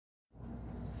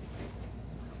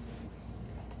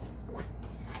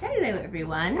Hello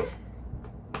everyone.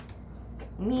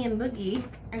 Me and Boogie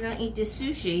are gonna eat the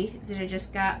sushi that I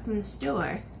just got from the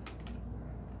store.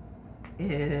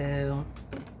 Ew.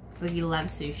 Boogie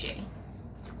loves sushi.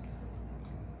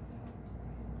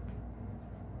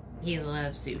 He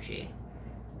loves sushi.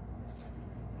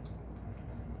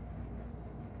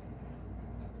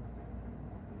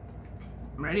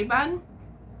 Ready, bud?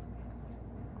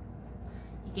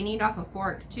 He can eat off a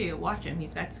fork too. Watch him,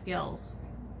 he's got skills.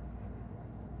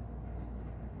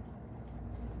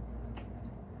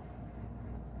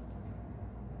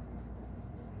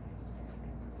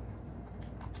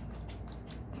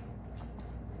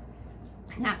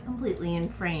 Not completely in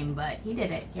frame, but he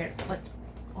did it. Here, look.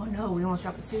 Oh no, we almost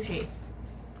dropped the sushi.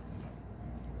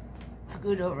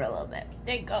 Scoot over a little bit.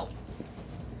 There you go.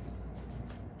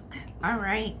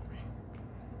 Alright.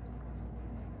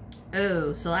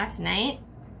 Oh, so last night,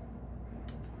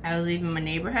 I was leaving my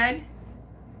neighborhood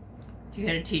to go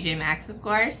to TJ Maxx, of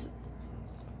course,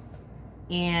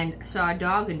 and saw a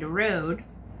dog in the road.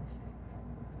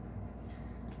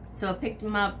 So I picked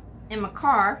him up in my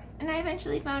car, and I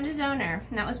eventually found his owner.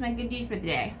 And that was my good deed for the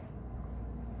day.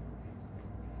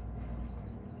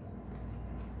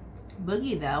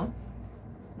 Boogie, though,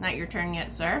 not your turn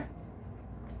yet, sir,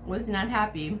 was not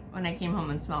happy when I came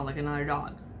home and smelled like another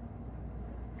dog.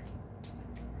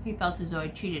 He felt as though I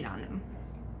cheated on him.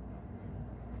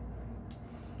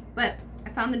 But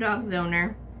I found the dog's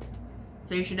owner,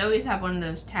 so you should always have one of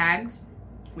those tags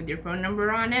with your phone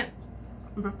number on it,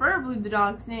 and preferably the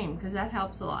dog's name, because that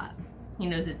helps a lot. He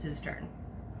knows it's his turn.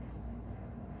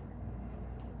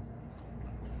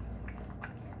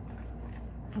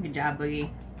 Good job,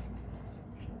 Boogie.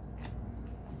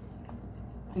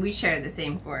 We share the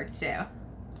same fork, too.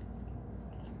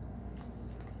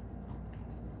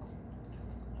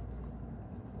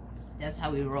 That's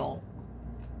how we roll.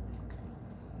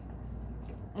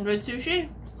 Good sushi?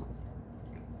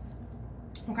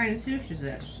 What kind of sushi is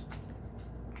this?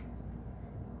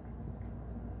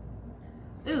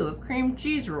 Ooh, a cream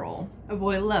cheese roll. A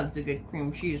boy loves a good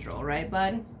cream cheese roll, right,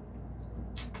 bud?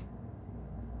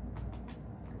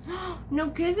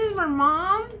 No kisses for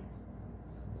mom?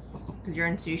 Because you're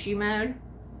in sushi mode?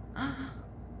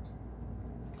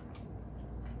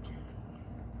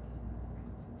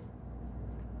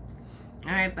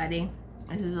 Alright, buddy.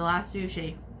 This is the last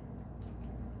sushi.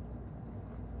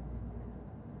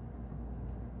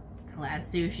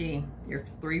 Last sushi. You're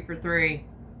 3 for 3.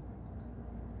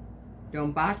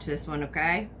 Don't botch this one,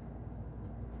 okay?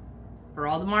 For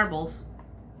all the marbles.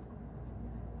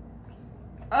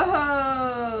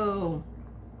 Oh!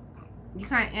 You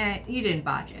can't, you didn't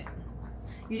botch it.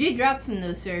 You did drop some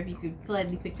though, sir. If you could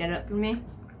politely pick that up for me,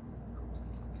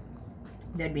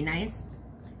 that'd be nice.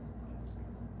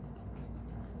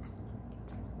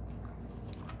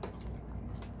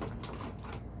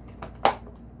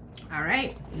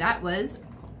 Alright, that was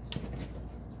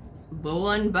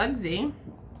Bull and Bugsy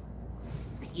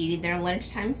eating their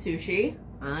lunchtime sushi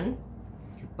on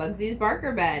Bugsy's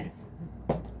Barker bed.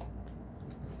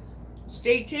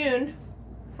 Stay tuned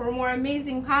for more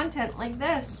amazing content like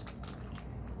this.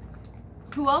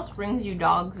 Who else brings you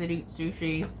dogs that eat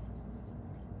sushi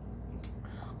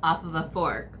off of a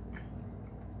fork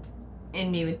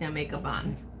and me with no makeup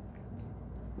on?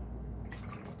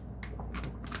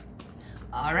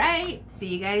 Alright, see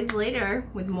you guys later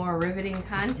with more riveting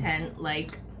content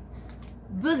like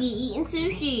Boogie eating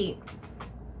sushi.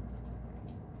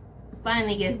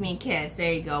 Finally gives me a kiss.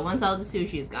 There you go. Once all the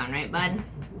sushi's gone, right, bud?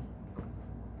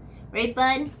 Right,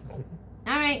 bud?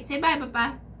 Alright, say bye,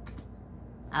 Papa.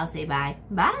 I'll say bye.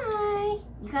 Bye.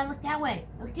 You gotta look that way.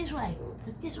 Look this way.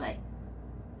 Look this way.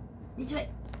 This way.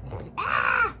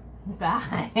 Ah!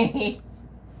 Bye.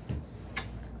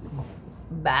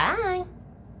 Bye.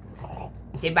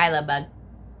 Say bye, love bug.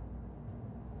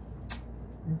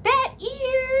 Bet you.